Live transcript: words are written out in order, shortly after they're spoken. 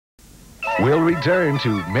We'll return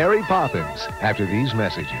to Mary Poppins after these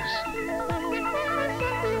messages.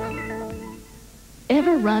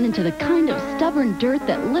 Ever run into the kind of stubborn dirt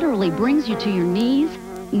that literally brings you to your knees?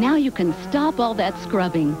 Now you can stop all that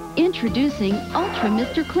scrubbing. Introducing Ultra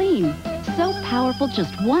Mr. Clean. So powerful,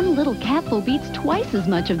 just one little capful beats twice as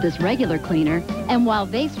much of this regular cleaner. And while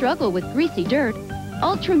they struggle with greasy dirt,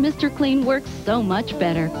 Ultra Mr. Clean works so much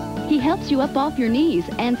better. He helps you up off your knees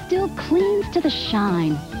and still cleans to the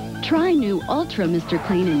shine. Try new Ultra Mr.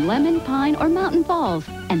 Clean in Lemon, Pine, or Mountain Falls,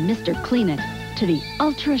 and Mr. Clean it to the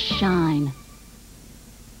Ultra Shine.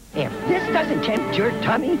 If this doesn't tempt your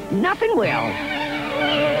tummy, nothing will.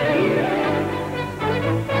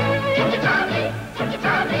 Tempt your tummy, tempt your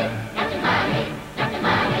tummy, tempt your mommy, tempt your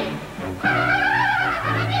mommy.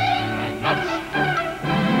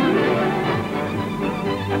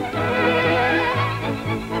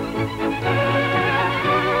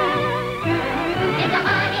 It's the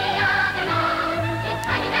honey of them all. It's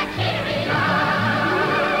honey Nut Cheerios.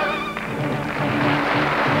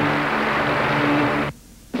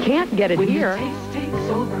 Can't get it here.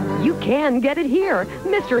 You can get it here.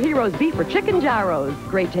 Mr. Hero's beef or chicken gyros.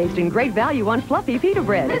 Great taste and great value on fluffy pita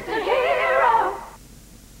bread. Mr. Hero!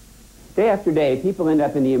 Day after day, people end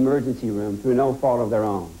up in the emergency room through no fault of their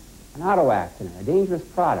own. An auto accident, a dangerous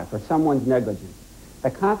product, or someone's negligence.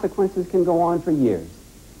 The consequences can go on for years.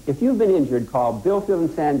 If you've been injured, call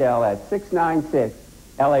Bilfield Sandel at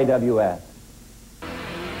 696-LAWS.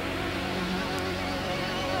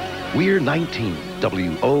 We're 19,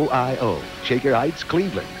 WOIO, Shaker Heights,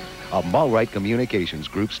 Cleveland, a Mallright Communications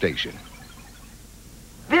Group station.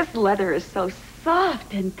 This leather is so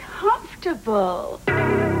soft and comfortable.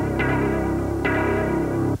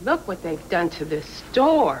 Look what they've done to this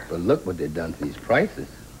store. But look what they've done to these prices.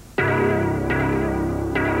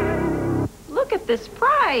 Look at this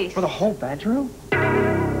price. For the whole bedroom?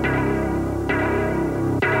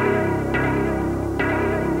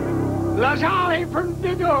 LaSalle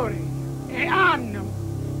Interiors e hanno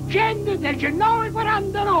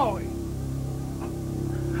 119,49.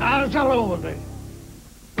 Alla salute.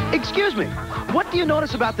 Excuse me, what do you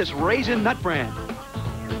notice about this Raisin Nut Bran?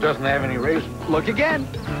 It doesn't have any raisins. Look again.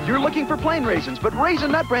 You're looking for plain raisins, but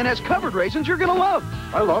Raisin Nut Bran has covered raisins you're gonna love.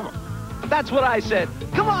 I love them. That's what I said.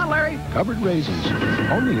 Come on, Larry. Covered raisins,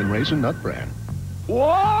 only in Raisin Nut Bran.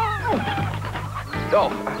 Whoa! Oh,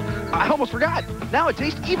 I almost forgot. Now it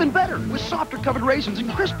tastes even better with softer covered raisins and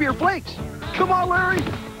crispier flakes. Come on, Larry.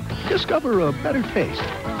 Discover a better taste.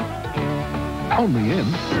 Only in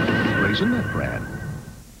Raisin Nut Bran.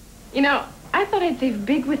 You know, I thought I'd save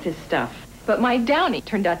big with this stuff, but my Downy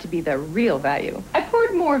turned out to be the real value. I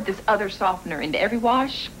poured more of this other softener into every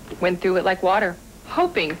wash, went through it like water,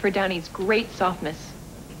 hoping for Downy's great softness.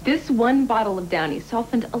 This one bottle of Downy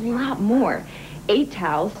softened a lot more. 8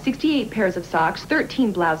 towels, 68 pairs of socks,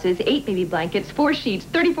 13 blouses, 8 baby blankets, 4 sheets,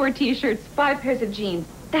 34 t-shirts, 5 pairs of jeans.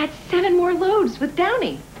 That's 7 more loads with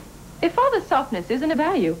Downy. If all the softness isn't a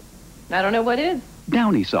value, I don't know what is.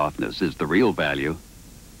 Downy softness is the real value.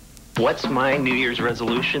 What's my New Year's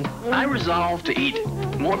resolution? I resolve to eat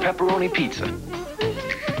more pepperoni pizza.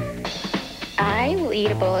 I will eat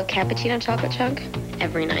a bowl of cappuccino chocolate chunk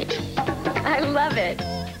every night. I love it.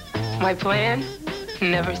 My plan?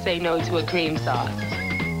 Never say no to a cream sauce.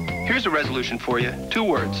 Here's a resolution for you. 2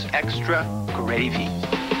 words. Extra gravy.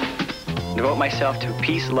 Devote myself to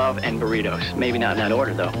peace, love, and burritos. Maybe not in that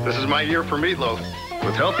order, though. This is my year for meatloaf.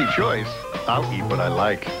 With healthy choice, I'll eat what I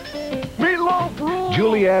like. Meatloaf rules!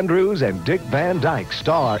 Julie Andrews and Dick Van Dyke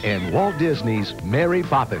star in Walt Disney's Mary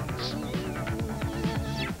Poppins.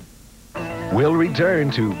 We'll return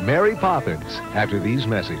to Mary Poppins after these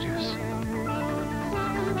messages.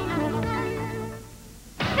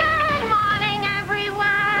 Good morning,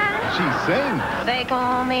 everyone. She sings. They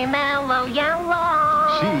call me Mellow Yellow.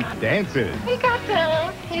 She dances. You got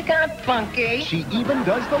down. You got funky. She even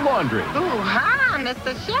does the laundry. Ooh-ha,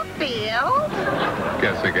 Mr. Sheffield.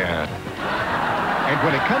 Guess again. And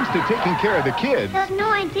when it comes to taking care of the kids... You have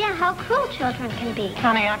no idea how cruel children can be.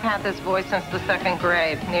 Honey, I've had this voice since the 2nd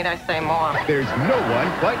grade. Need I say more? There's no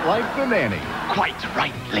one quite like the Nanny. Quite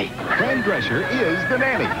rightly. Fran Drescher is the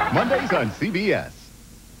Nanny. Mondays on CBS.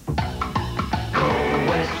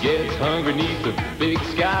 Gets hungry neath the big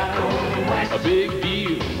sky. A big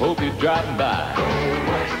deal, hope you're driving by.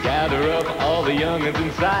 Gather up all the young'uns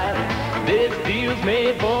inside. This deal's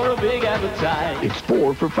made for a big appetite. It's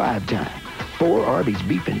 4 for $5 time. 4 Arby's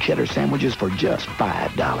beef and cheddar sandwiches for just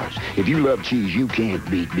 $5. If you love cheese, you can't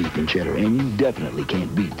beat beef and cheddar, and you definitely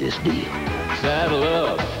can't beat this deal. Saddle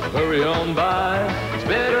up, hurry on by. It's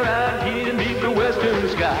better out here to meet the western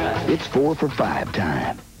sky. It's 4 for $5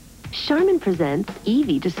 time. Charmin presents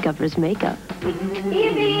Evie Discovers Makeup.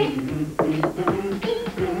 Evie!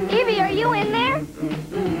 Evie, are you in there?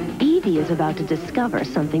 Evie is about to discover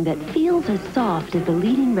something that feels as soft as the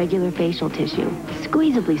leading regular facial tissue,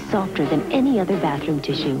 squeezably softer than any other bathroom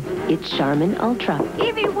tissue. It's Charmin Ultra.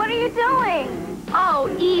 Evie, what are you doing?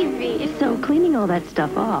 Oh, Evie. So cleaning all that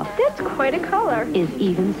stuff off, That's quite a color. is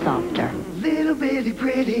even softer. Little bitty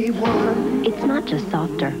pretty one. It's not just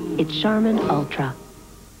softer, it's Charmin Ultra.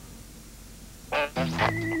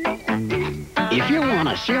 If you want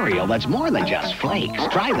a cereal that's more than just flakes,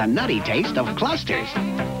 try the nutty taste of Clusters.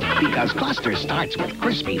 Because Clusters starts with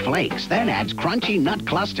crispy flakes, then adds crunchy nut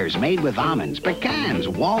clusters made with almonds, pecans,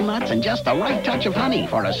 walnuts, and just the right touch of honey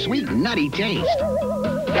for a sweet, nutty taste.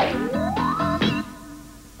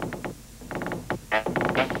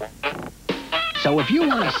 So if you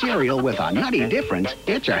want a cereal with a nutty difference,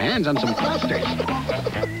 get your hands on some Clusters.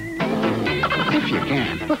 If you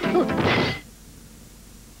can.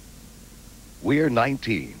 We're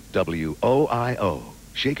 19, WOIO,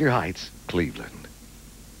 Shaker Heights, Cleveland.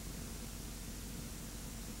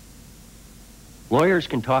 Lawyers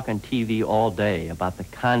can talk on TV all day about the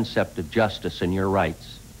concept of justice and your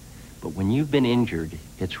rights. But when you've been injured,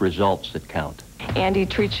 it's results that count. Andy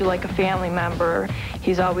treats you like a family member.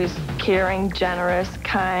 He's always caring, generous,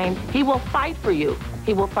 kind. He will fight for you.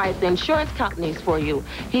 He will fight the insurance companies for you.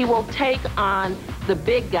 He will take on the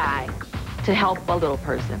big guy to help a little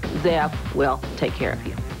person. Zev will take care of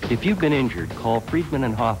you. If you've been injured, call Friedman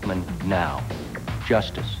and Hoffman now.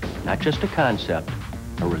 Justice, not just a concept,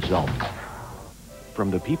 a result. From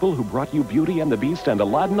the people who brought you Beauty and the Beast and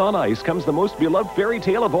Aladdin on Ice comes the most beloved fairy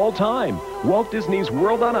tale of all time. Walt Disney's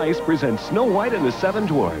World on Ice presents Snow White and the Seven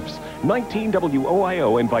Dwarfs. 19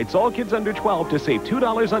 WOIO invites all kids under 12 to save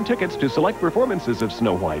 $2 on tickets to select performances of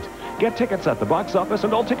Snow White. Get tickets at the box office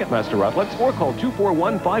and all Ticketmaster outlets or call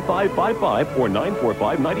 241-5555 or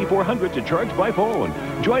 945-9400 to charge by phone.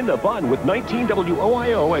 Join the fun with 19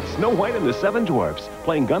 WOIO at Snow White and the Seven Dwarfs,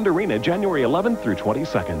 playing Gund Arena January 11th through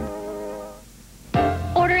 22nd.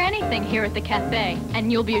 Order anything here at the cafe,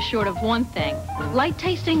 and you'll be assured of one thing.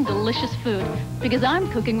 Light-tasting, delicious food, because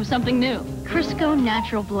I'm cooking with something new. Crisco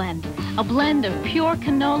Natural Blend. A blend of pure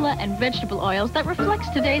canola and vegetable oils that reflects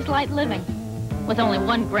today's light living. With only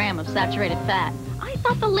 1 gram of saturated fat. I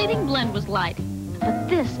thought the leading blend was light, but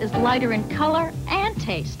this is lighter in color and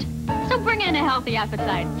taste. So bring in a healthy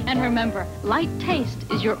appetite. And remember, light taste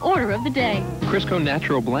is your order of the day. Crisco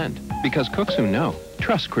Natural Blend, because cooks who know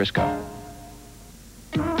trust Crisco.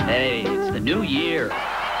 Hey, it's the new year.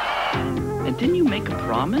 And didn't you make a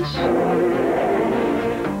promise?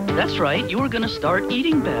 That's right, you were gonna start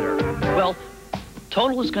eating better. Well,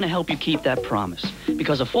 Total is gonna help you keep that promise,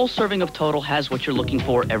 because a full serving of Total has what you're looking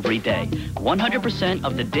for every day. 100%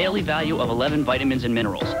 of the daily value of 11 vitamins and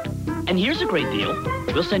minerals. And here's a great deal.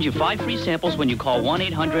 We'll send you 5 free samples when you call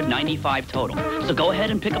 1-800-95-TOTAL. So go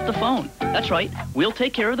ahead and pick up the phone. That's right, we'll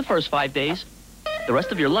take care of the first 5 days. The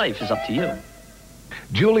rest of your life is up to you.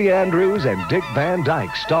 Julie Andrews and Dick Van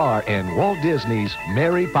Dyke star in Walt Disney's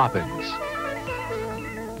Mary Poppins.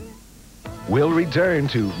 We'll return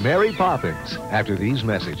to Mary Poppins after these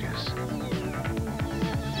messages.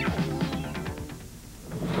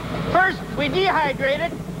 First, we dehydrate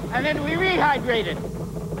it, and then we rehydrate it.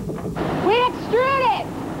 We extrude it.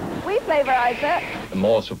 We flavorize it.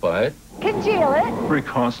 Emulsify it. Congeal it.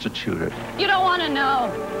 Reconstitute it. You don't want to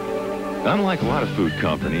know. Unlike a lot of food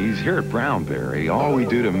companies, here at Brownberry, all we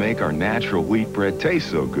do to make our natural wheat bread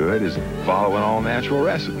taste so good is follow an all-natural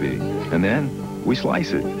recipe. And then we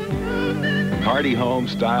slice it. Hearty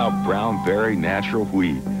home-style Brownberry natural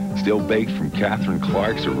wheat, still baked from Catherine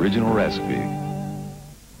Clark's original recipe.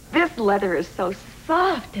 This leather is so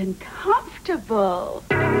soft and comfortable.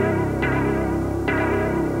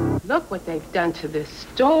 Look what they've done to this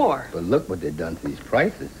store. But look what they've done to these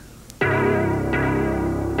prices.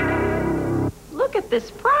 Look at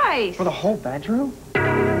this price. For the whole bedroom?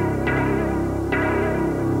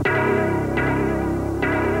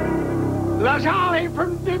 LaSalle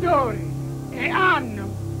Interiors e hanno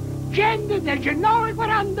gente del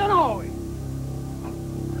 1949.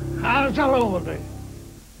 How's all over?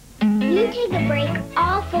 You take a break,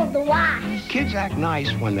 I'll fold the wash. Kids act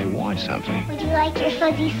nice when they want something. Would you like your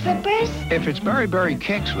fuzzy slippers? If it's berry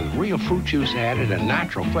kicks with real fruit juice added and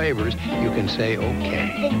natural flavors, you can say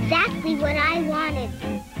okay. That's exactly what I wanted.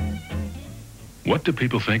 What do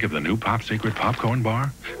people think of the new Pop Secret popcorn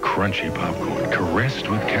bar? Crunchy popcorn, caressed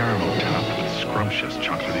with caramel, topped with scrumptious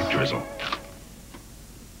chocolatey drizzle.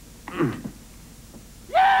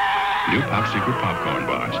 New Pop Secret popcorn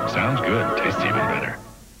bars. Sounds good, tastes even better.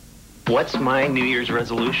 What's my New Year's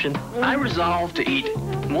resolution? I resolve to eat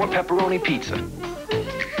more pepperoni pizza.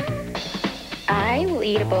 I will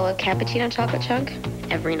eat a bowl of cappuccino chocolate chunk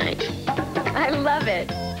every night. I love it.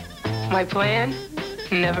 My plan?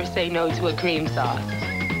 Never say no to a cream sauce.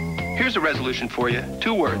 Here's a resolution for you.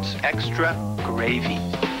 2 words, extra gravy.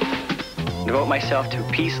 Devote myself to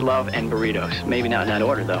peace, love, and burritos. Maybe not in that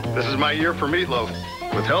order, though. This is my year for meatloaf.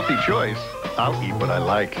 With healthy choice, I'll eat what I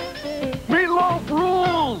like. Meatloaf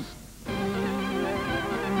rules!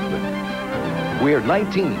 We're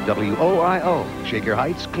 19 WOIO, Shaker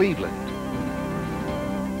Heights, Cleveland.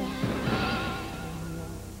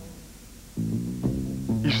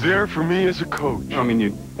 He's there for me as a coach. I mean,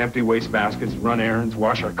 you empty waste baskets, run errands,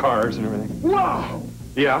 wash our cars and everything. Whoa!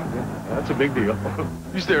 Yeah, that's a big deal.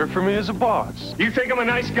 He's there for me as a boss. You think I'm a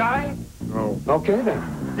nice guy? Oh, okay then.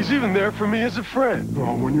 He's even there for me as a friend.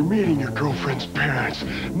 Oh, when you're meeting your girlfriend's parents,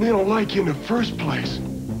 and they don't like you in the first place,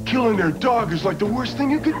 killing their dog is like the worst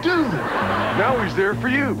thing you could do. Now he's there for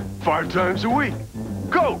you, 5 times a week.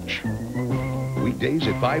 Coach! Weekdays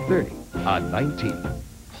at 5:30 on 19.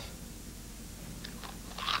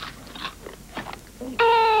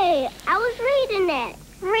 Hey, I was reading it.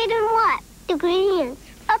 Reading what? The ingredients.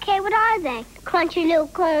 Okay, what are they? Crunchy little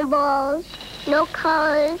corn balls, no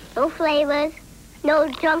colors, no flavors, no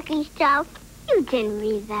junky stuff. You didn't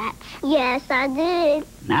read that. Yes, I did.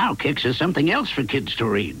 Now Kix has something else for kids to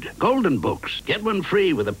read. Golden books. Get one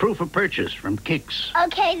free with a proof of purchase from Kix.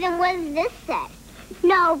 Okay, then what does this say?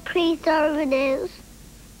 No preservatives.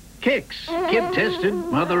 Kix. Kid tested,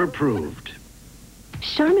 mother approved.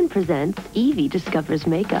 Charmin presents Evie Discovers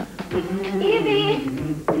Makeup. Evie!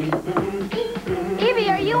 Evie,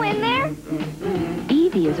 are you in there?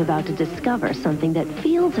 Evie is about to discover something that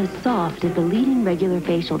feels as soft as the leading regular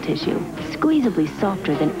facial tissue, squeezably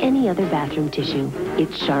softer than any other bathroom tissue.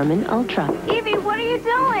 It's Charmin Ultra. Evie, what are you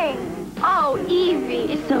doing? Oh,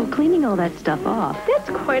 Evie. So cleaning all that stuff off, That's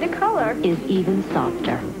quite a color. is even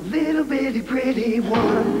softer. Little bitty pretty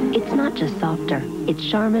one. It's not just softer, it's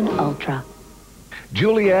Charmin Ultra.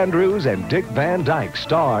 Julie Andrews and Dick Van Dyke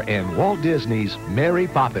star in Walt Disney's Mary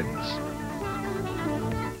Poppins.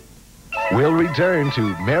 We'll return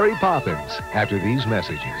to Mary Poppins after these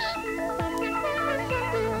messages.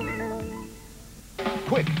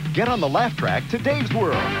 Quick, get on the laugh track to Dave's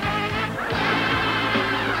World.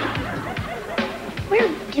 Where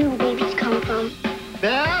do babies come from?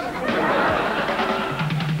 Dad?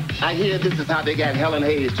 I hear this is how they got Helen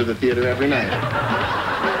Hayes to the theater every night.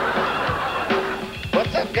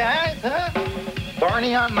 What's up, guys, huh?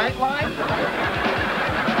 Barney on Nightline?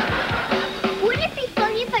 Wouldn't it be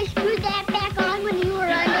funny if I screwed that back on when you were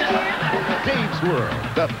under here? Dave's World,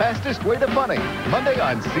 the fastest way to funny. Monday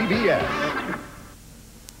on CBS.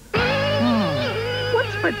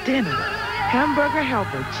 What's for dinner? Hamburger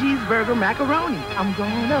Helper, cheeseburger, macaroni. I'm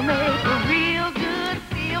gonna make a real good,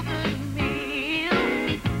 feel-good meal.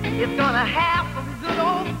 It's gonna have some good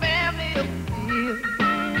old family appeal.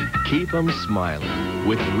 Keep 'em smiling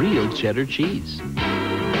with real cheddar cheese.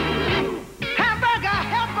 Hamburger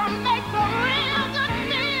Helper makes a real good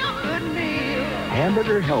meal, good meal.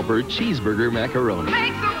 Hamburger Helper cheeseburger macaroni.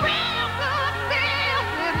 Makes a real good meal,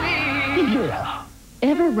 good meal. Yeah.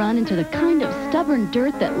 Ever run into the kind of stubborn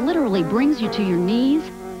dirt that literally brings you to your knees?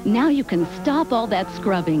 Now you can stop all that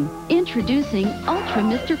scrubbing. Introducing Ultra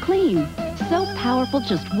Mr. Clean. So powerful,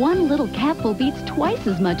 just one little capful beats twice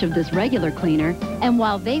as much of this regular cleaner. And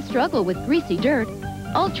while they struggle with greasy dirt,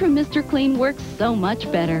 Ultra Mr. Clean works so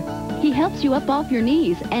much better. He helps you up off your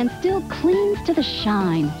knees and still cleans to the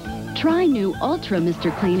shine. Try new Ultra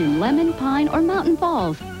Mr. Clean in Lemon, Pine, or Mountain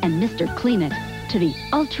Falls, and Mr. Clean it to the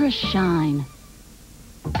Ultra Shine.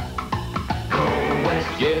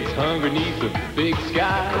 Gets hungry neath the big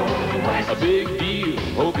sky. A big deal,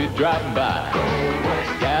 hope you're driving by.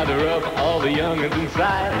 Gather up all the young'uns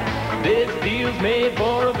inside. This deal's made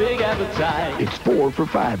for a big appetite. It's 4 for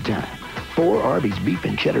 $5 time. 4 Arby's beef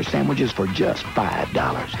and cheddar sandwiches for just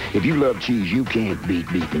 $5. If you love cheese, you can't beat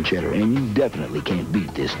beef and cheddar, and you definitely can't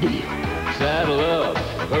beat this deal. Saddle up,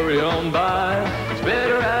 hurry on by. It's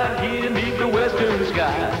better out here beneath the western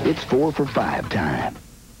sky. It's 4 for $5 time.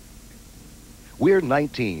 We're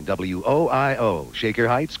 19 WOIO, Shaker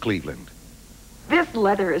Heights, Cleveland. This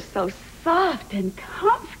leather is so soft and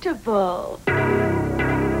comfortable.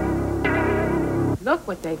 Look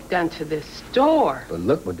what they've done to this store. But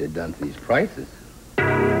look what they've done to these prices.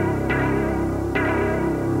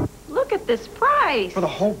 Look at this price. For the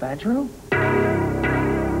whole bedroom?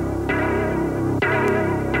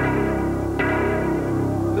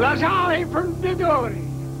 LaSalle Interiors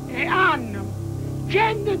hanno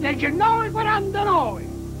 119,49.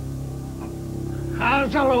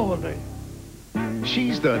 Absolutely.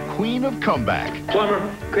 She's the queen of comeback. Plumber,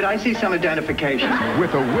 could I see some identification?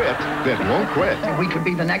 With a wit that won't quit. We could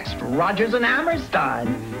be the next Rodgers and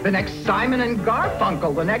Hammerstein, the next Simon and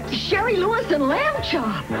Garfunkel, the next Sherry Lewis and Lamb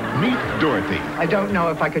Chop. Meet Dorothy. I don't know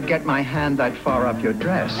if I could get my hand that far up your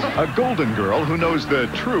dress. A golden girl who knows the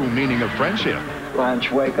true meaning of friendship.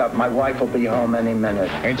 Blanche, wake up. My wife will be home any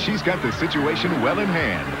minute. And she's got the situation well in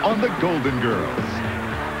hand on the Golden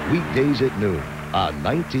Girls. Weekdays at noon on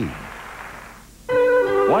 19.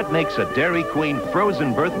 What makes a Dairy Queen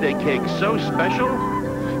frozen birthday cake so special?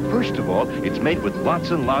 First of all, it's made with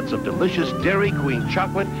lots and lots of delicious Dairy Queen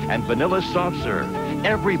chocolate and vanilla soft serve,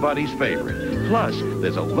 everybody's favorite. Plus,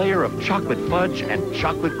 there's a layer of chocolate fudge and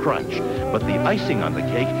chocolate crunch. But the icing on the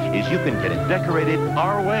cake is you can get it decorated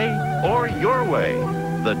our way or your way.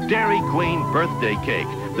 The Dairy Queen birthday cake.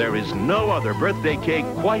 There is no other birthday cake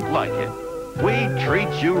quite like it. We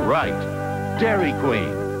treat you right. Dairy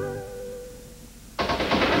Queen.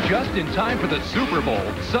 Just in time for the Super Bowl,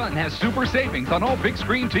 Sun has super savings on all big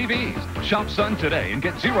screen TVs. Shop Sun today and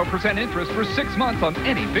get 0% interest for 6 months on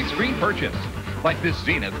any big screen purchase. Like this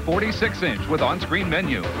Zenith 46-inch with on-screen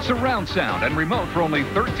menu, surround sound, and remote for only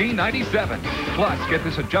 $13.97. Plus, get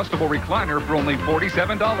this adjustable recliner for only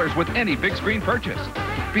 $47 with any big screen purchase.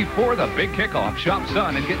 Before the big kickoff, shop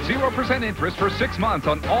Sun and get 0% interest for 6 months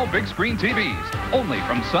on all big screen TVs. Only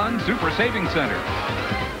from Sun Super Savings Center.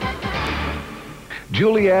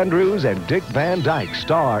 Julie Andrews and Dick Van Dyke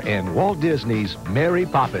star in Walt Disney's Mary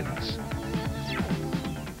Poppins.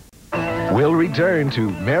 We'll return to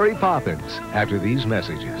Mary Poppins after these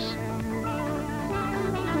messages.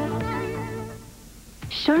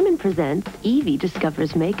 Charmin presents Evie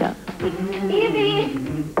Discovers Makeup. Evie!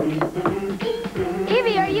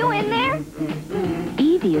 Evie, are you in there?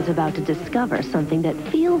 Evie is about to discover something that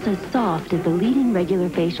feels as soft as the leading regular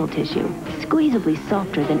facial tissue, squeezably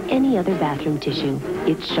softer than any other bathroom tissue.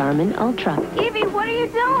 It's Charmin Ultra. Evie, what are you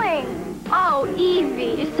doing? Oh,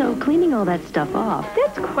 Evie. So cleaning all that stuff off,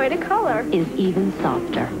 That's quite a color. is even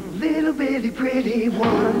softer. Little bitty pretty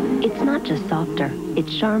one. It's not just softer,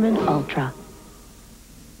 it's Charmin Ultra.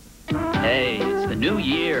 Hey, it's the new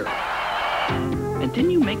year. And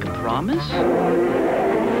didn't you make a promise?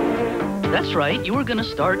 That's right, you were gonna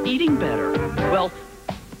start eating better. Well,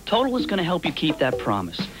 Total is gonna help you keep that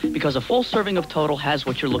promise, because a full serving of Total has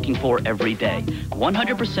what you're looking for every day.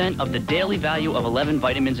 100% of the daily value of 11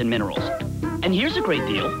 vitamins and minerals. And here's a great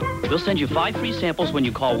deal. We'll send you 5 free samples when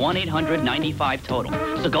you call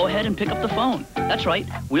 1-800-95-TOTAL. So go ahead and pick up the phone. That's right,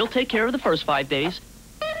 we'll take care of the first 5 days.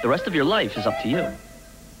 The rest of your life is up to you.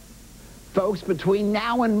 Folks, between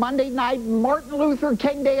now and Monday night, Martin Luther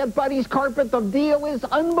King Day at Buddy's Carpet, the deal is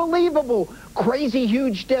unbelievable. Crazy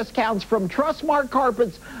huge discounts from Trustmark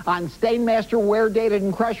Carpets on Stainmaster wear-dated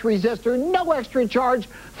and crush resistor. No extra charge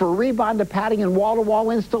for rebond padding and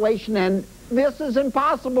wall-to-wall installation. And this is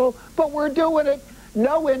impossible, but we're doing it.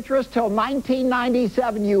 No interest till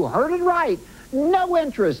 1997. You heard it right. No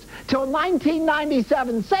interest till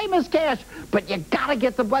 1997. Same as cash, but you gotta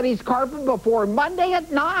get the Buddy's Carpet before Monday at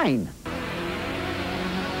 9.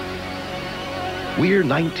 We're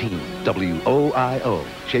 19 WOIO,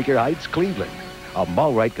 Shaker Heights, Cleveland, a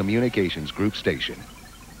Mulwright Communications Group station.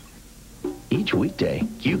 Each weekday,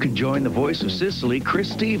 you can join the voice of Sicily,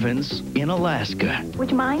 Chris Stevens, in Alaska.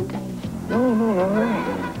 Would you mind? No, all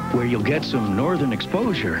right. Where you'll get some northern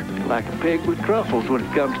exposure. Like a pig with truffles when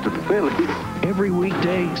it comes to the Phillies. Every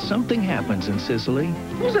weekday, something happens in Sicily.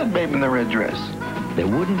 Who's that babe in the red dress? That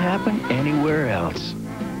wouldn't happen anywhere else.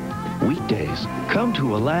 Weekdays, come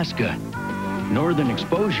to Alaska. Northern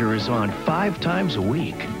Exposure is on 5 times a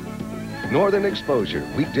week. Northern Exposure,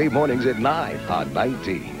 weekday mornings at 9 on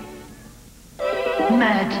 19.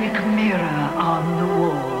 Magic mirror on the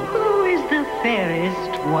wall. Who is the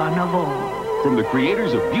fairest one of all? From the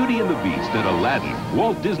creators of Beauty and the Beast and Aladdin,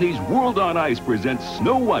 Walt Disney's World on Ice presents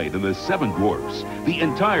Snow White and the Seven Dwarfs. The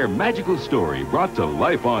entire magical story brought to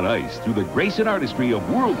life on ice through the grace and artistry of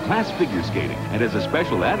world-class figure skating. And as a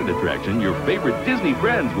special added attraction, your favorite Disney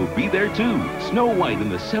friends will be there too. Snow White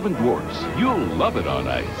and the Seven Dwarfs. You'll love it on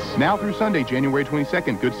ice. Now through Sunday, January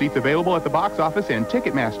 22nd. Good seats available at the box office and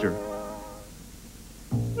Ticketmaster.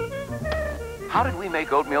 How did we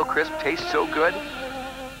make oatmeal crisp taste so good?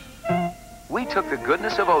 We took the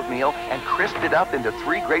goodness of oatmeal and crisped it up into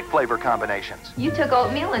 3 great flavor combinations. You took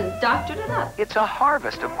oatmeal and doctored it up. It's a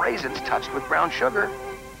harvest of raisins touched with brown sugar.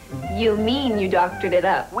 You mean you doctored it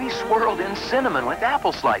up? We swirled in cinnamon with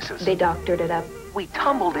apple slices. They doctored it up. We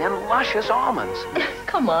tumbled in luscious almonds.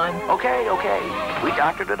 Come on. Okay. We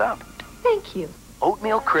doctored it up. Thank you.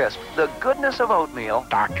 Oatmeal crisp, the goodness of oatmeal.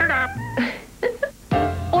 Doctored up.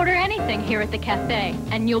 Order anything everything here at the cafe,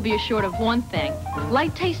 and you'll be assured of one thing.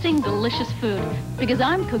 Light-tasting, delicious food, because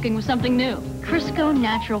I'm cooking with something new. Crisco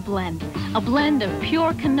Natural Blend, a blend of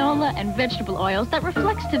pure canola and vegetable oils that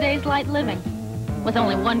reflects today's light living. With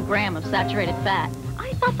only 1 gram of saturated fat,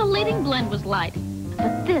 I thought the leading blend was light.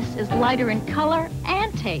 But this is lighter in color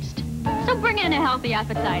and taste. So bring in a healthy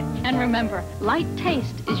appetite. And remember, light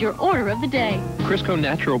taste is your order of the day. Crisco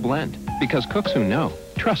Natural Blend, because cooks who know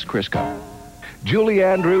trust Crisco. Julie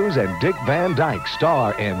Andrews and Dick Van Dyke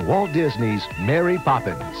star in Walt Disney's Mary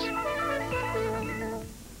Poppins.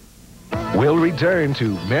 We'll return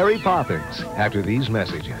to Mary Poppins after these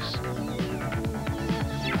messages.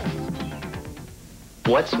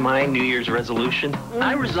 What's my New Year's resolution?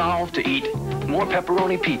 I resolve to eat more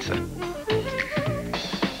pepperoni pizza.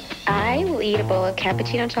 I will eat a bowl of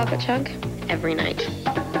cappuccino chocolate chunk every night.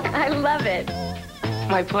 I love it.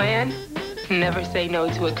 My plan? Never say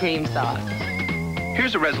no to a cream sauce.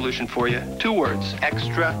 Here's a resolution for you. 2 words,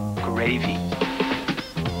 extra gravy.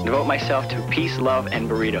 Devote myself to peace, love, and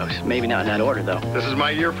burritos. Maybe not in that order, though. This is my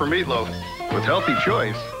year for meatloaf. With healthy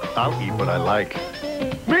choice, I'll eat what I like.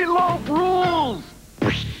 Meatloaf rules!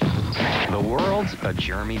 The world's a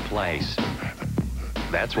germy place.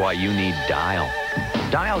 That's why you need Dial.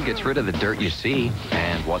 Dial gets rid of the dirt you see,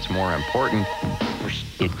 and what's more important,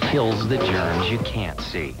 it kills the germs you can't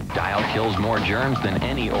see. Dial kills more germs than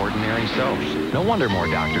any ordinary soaps. No wonder more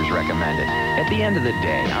doctors recommend it. At the end of the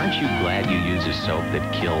day, aren't you glad you use a soap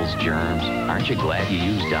that kills germs? Aren't you glad you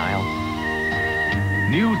use Dial?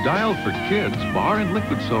 New Dial for Kids bar and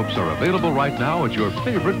liquid soaps are available right now at your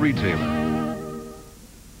favorite retailer.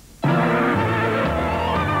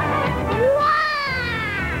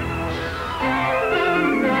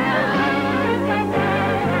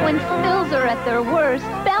 At their worst,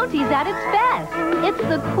 Bounty's at its best. It's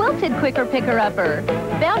the quilted quicker picker-upper.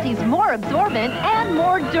 Bounty's more absorbent and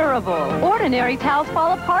more durable. Ordinary towels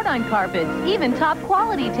fall apart on carpets, even top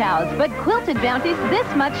quality towels, but quilted Bounty's this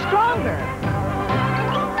much stronger.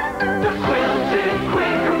 The quilted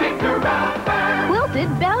quicker picker-upper.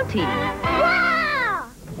 Quilted Bounty. Wow!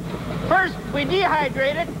 First, we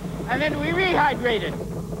dehydrate it, and then we rehydrate it.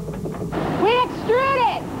 We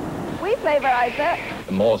extrude it. We flavorize it.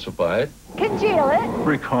 Emulsify it. Congeal it.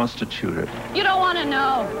 Reconstitute it. You don't want to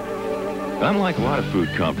know. Unlike a lot of food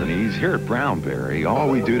companies, here at Brownberry, all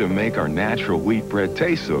we do to make our natural wheat bread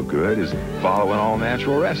taste so good is follow an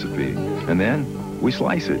all-natural recipe. And then we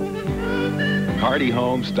slice it. Hearty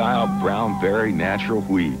home-style Brownberry natural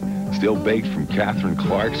wheat, still baked from Catherine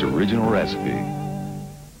Clark's original recipe.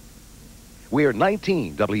 We're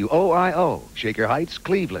 19 WOIO, Shaker Heights,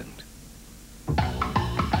 Cleveland.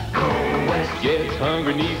 Gets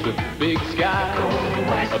hungry neath the big sky.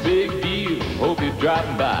 A big deal, hope you're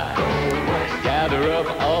dropping by. Gather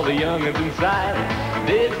up all the young'uns inside.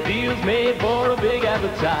 This deal's made for a big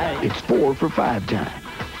appetite. It's 4 for $5 time.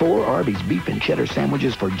 4 Arby's beef and cheddar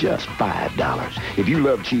sandwiches for just $5. If you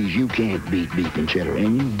love cheese, you can't beat beef and cheddar,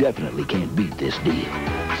 and you definitely can't beat this deal.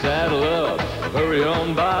 Saddle up, hurry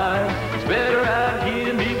on by. It's better out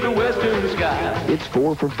here beneath the western sky. It's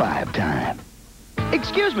 4 for $5 time.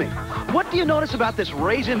 Excuse me, what do you notice about this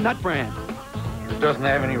Raisin Nut Bran? It doesn't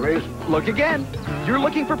have any raisins. Look again. You're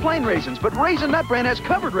looking for plain raisins, but Raisin Nut Bran has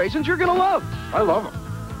covered raisins you're gonna love. I love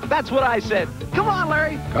them. That's what I said. Come on,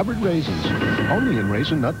 Larry. Covered raisins, only in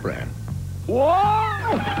Raisin Nut Bran. Whoa!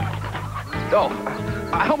 Oh,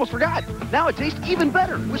 I almost forgot. Now it tastes even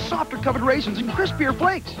better with softer covered raisins and crispier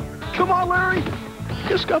flakes. Come on, Larry.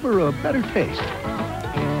 Discover a better taste.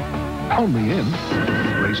 Only in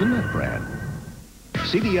Raisin Nut Bran.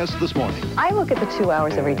 CBS This Morning. I look at the 2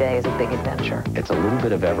 hours every day as a big adventure. It's a little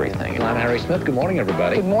bit of everything. I'm Harry Smith. Good morning,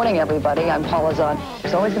 everybody. Good morning, everybody. I'm Paula Zahn.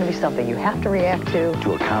 There's always going to be something you have to react to.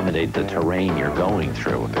 To accommodate the terrain you're going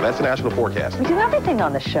through. That's the national forecast. We do everything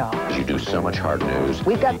on the show. You do so much hard news.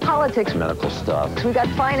 We've got politics. Medical stuff. We've got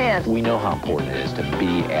finance. We know how important it is to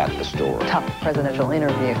be at the store. Tough presidential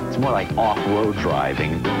interview. It's more like off-road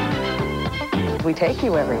driving. We take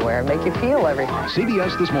you everywhere and make you feel everything.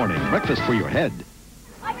 CBS This Morning, breakfast for your head.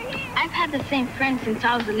 I've had the same friends since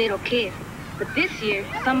I was a little kid. But this year,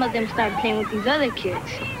 some of them started playing with these other kids.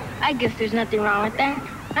 I guess there's nothing wrong with that.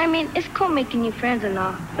 I mean, it's cool making new friends and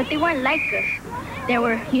all, but they weren't like us. They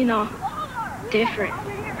were, you know, different.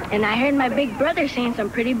 And I heard my big brother saying some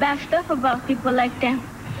pretty bad stuff about people like them.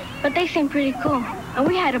 But they seemed pretty cool, and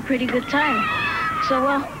we had a pretty good time. So,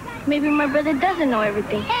 well, maybe my brother doesn't know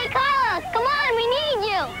everything. Hey, Carlos, come on, we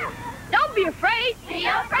need you. Don't be afraid. Be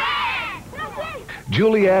your friend.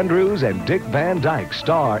 Julie Andrews and Dick Van Dyke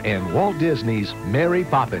star in Walt Disney's Mary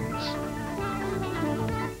Poppins.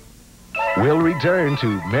 We'll return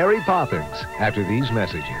to Mary Poppins after these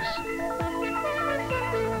messages.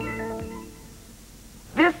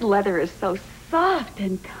 leather is so soft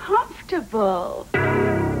and comfortable.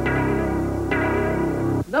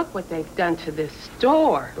 Look what they've done to this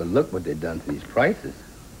store. But look what they've done to these prices.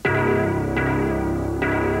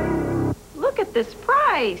 Look at this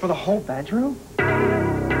price. For the whole bedroom?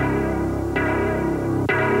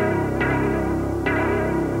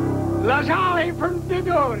 LaSalle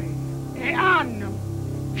Interiors e hanno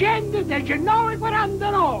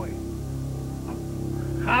 119,49.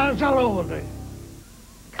 A salute.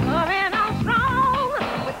 Coming on strong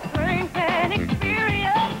with strength and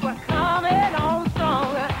experience. We're coming on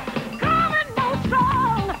strong. Coming on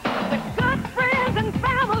strong with good friends and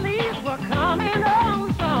families. We're coming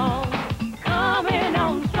on strong. Coming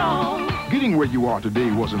on strong. Getting where you are today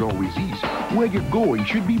wasn't always easy. Where you're going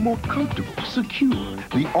should be more comfortable, secure.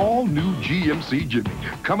 The all-new GMC Jimmy,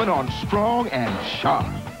 coming on strong and sharp.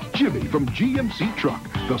 Jimmy from GMC Truck,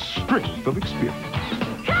 the strength of experience.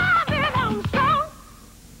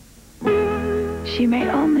 She may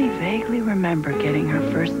only vaguely remember getting her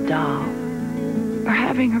first doll or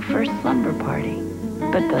having her first slumber party,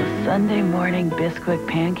 but those Sunday morning Bisquick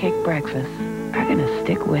pancake breakfasts are gonna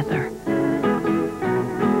stick with her.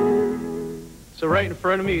 So right in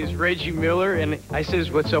front of me is Reggie Miller, and I says,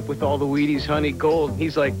 what's up with all the Wheaties Honey Gold?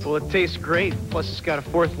 He's like, well, it tastes great, plus it's got a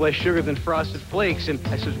fourth less sugar than Frosted Flakes. And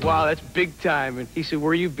I says, wow, that's big time. And he said,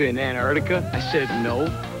 where you been, Antarctica? I said, no.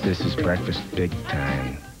 This is breakfast big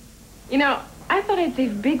time. You know, I thought I'd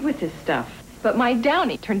save big with this stuff, but my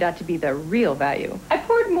Downy turned out to be the real value. I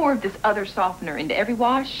poured more of this other softener into every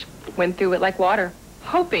wash, went through it like water,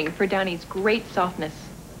 hoping for Downy's great softness.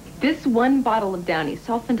 This one bottle of Downy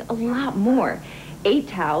softened a lot more. 8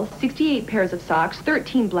 towels, 68 pairs of socks,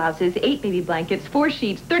 13 blouses, 8 baby blankets, 4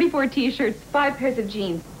 sheets, 34 t-shirts, 5 pairs of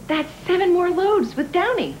jeans. That's 7 more loads with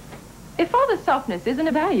Downy. If all the softness isn't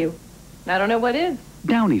a value, I don't know what is.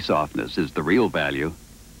 Downy softness is the real value.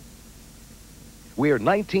 We're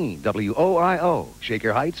 19 WOIO,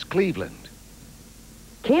 Shaker Heights, Cleveland.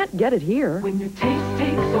 Can't get it here. When your taste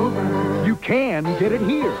takes over. You can get it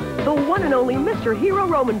here. The one and only Mr. Hero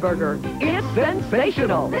Roman Burger. It's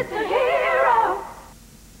sensational. Mr. Hero!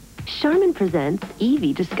 Charmin presents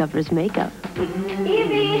Evie Discovers Makeup.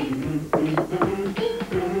 Evie!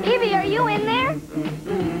 Evie, are you in there?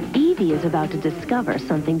 Evie is about to discover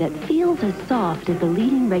something that feels as soft as the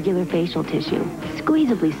leading regular facial tissue,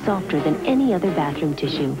 squeezably softer than any other bathroom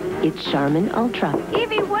tissue. It's Charmin Ultra.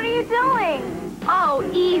 Evie, what are you doing? Oh,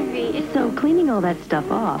 Evie. So cleaning all that stuff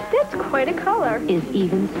off, That's quite a color. is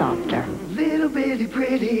even softer. Little bitty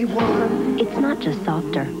pretty one. It's not just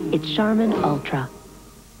softer, it's Charmin Ultra.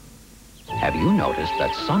 Have you noticed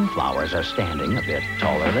that sunflowers are standing a bit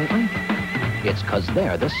taller lately? It's because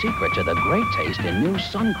they're the secret to the great taste in new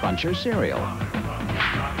Sun Cruncher cereal.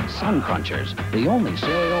 Sun Crunchers, the only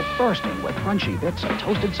cereal bursting with crunchy bits of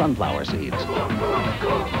toasted sunflower seeds.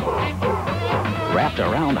 Wrapped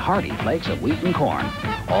around hearty flakes of wheat and corn,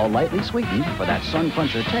 all lightly sweetened for that Sun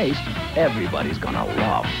Cruncher taste everybody's gonna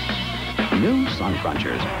love. New Sun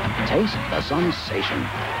Crunchers. Taste the sensation.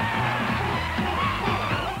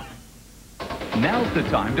 Now's the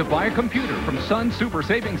time to buy a computer from Sun Super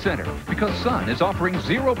Savings Center because Sun is offering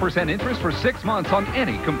 0% interest for 6 months on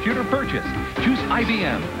any computer purchase. Choose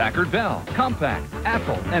IBM, Packard Bell, Compaq,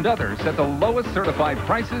 Apple, and others at the lowest certified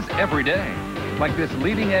prices every day. Like this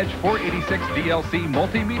leading-edge 486 DLC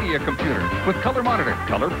multimedia computer with color monitor,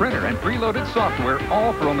 color printer, and preloaded software,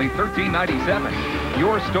 all for only $13.97.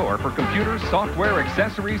 Your store for computers, software,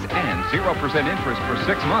 accessories, and 0% interest for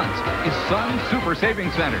 6 months is Sun Super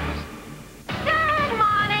Savings Centers. Good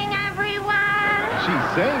morning, everyone. She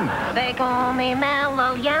sings. They call me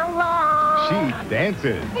Mellow Yellow. She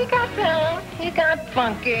dances. You got down. You got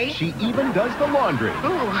funky. She even does the laundry.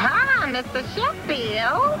 Ooh, hi, Mr.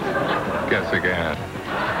 Sheffield. Guess again.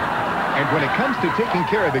 And when it comes to taking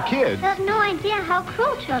care of the kids... You have no idea how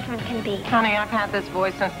cruel children can be. Honey, I've had this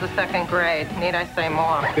voice since the 2nd grade. Need I say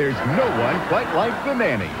more? There's no one quite like the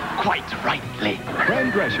Nanny. Quite rightly.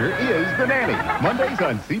 Fran Drescher is the Nanny. Mondays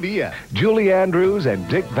on CBS. Julie Andrews and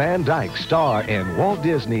Dick Van Dyke star in Walt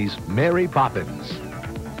Disney's Mary Poppins.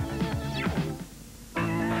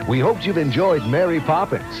 We hoped you've enjoyed Mary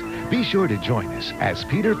Poppins. Be sure to join us as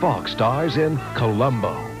Peter Falk stars in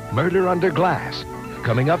Columbo, Murder Under Glass,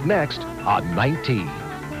 coming up next on 19.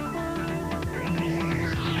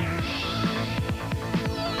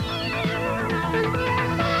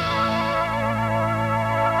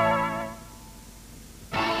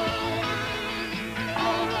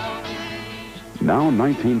 Now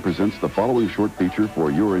 19 presents the following short feature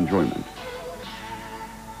for your enjoyment.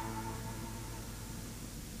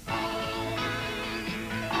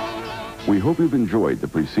 We hope you've enjoyed the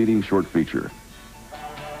preceding short feature.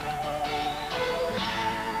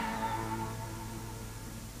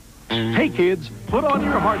 Hey kids, put on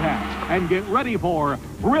your hard hats and get ready for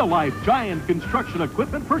real-life giant construction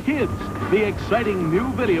equipment for kids. The exciting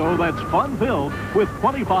new video that's fun-filled with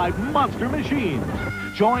 25 monster machines.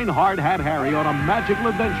 Join Hard Hat Harry on a magical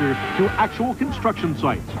adventure to actual construction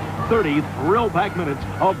sites. 30 thrill-packed minutes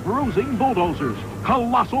of bruising bulldozers,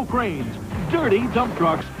 colossal cranes, dirty dump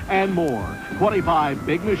trucks, and more. 25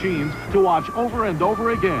 big machines to watch over and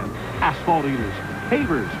over again. Asphalt eaters,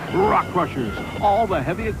 pavers, rock crushers, all the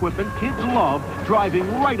heavy equipment kids love driving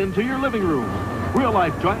right into your living room.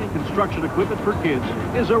 Real-life giant construction equipment for kids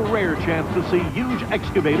is a rare chance to see huge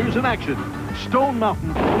excavators in action. Stone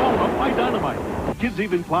mountains blown up by dynamite. Kids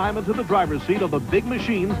even climb into the driver's seat of the big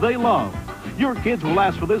machines they love. Your kids will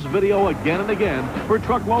ask for this video again and again for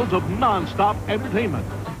truckloads of non-stop entertainment.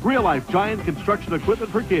 Real-life giant construction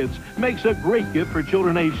equipment for kids makes a great gift for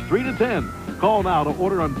children aged 3 to 10. Call now to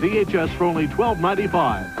order on VHS for only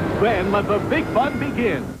 $12.95. Then let the big fun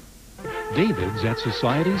begin. David's at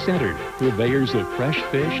Society Center, purveyors of fresh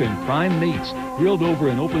fish and prime meats, grilled over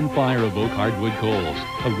an open fire of oak hardwood coals.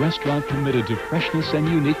 A restaurant committed to freshness and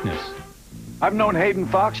uniqueness. I've known Hayden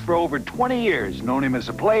Fox for over 20 years. Known him as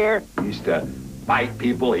a player. He used to fight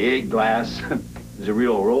people, he ate glass. He's a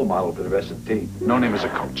real role model for the rest of the team. Known him as a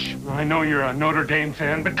coach. I know you're a Notre Dame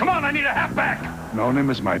fan, but come on, I need a halfback. Known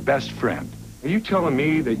him as my best friend. Are you telling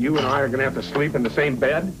me that you and I are going to have to sleep in the same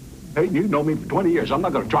bed? Hey, you know me for 20 years. I'm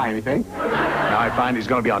not going to try anything. Now I find he's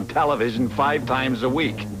going to be on television 5 times a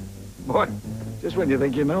week. Boy, just when you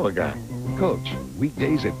think you know a guy. Coach,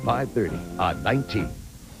 weekdays at 5:30 on 19.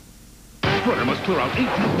 Fredder must clear out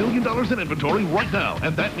 $18 million in inventory right now,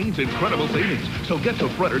 and that means incredible savings. So get to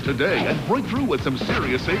Fredder today and break through with some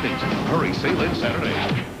serious savings. Hurry, sale in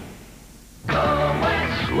Saturday.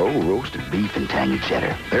 Slow roasted beef and tangy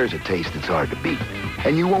cheddar. There's a taste that's hard to beat.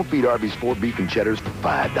 And you won't beat Arby's 4 beef and cheddars for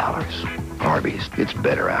 $5. Arby's, it's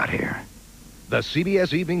better out here. The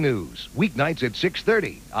CBS Evening News, weeknights at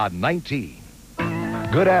 6:30 on 19.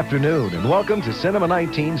 Good afternoon and welcome to Cinema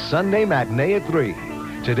 19's Sunday Matinee at 3.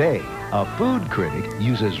 Today, a food critic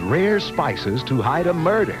uses rare spices to hide a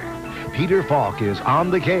murder. Peter Falk is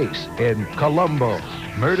on the case in Columbo,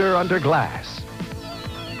 Murder Under Glass.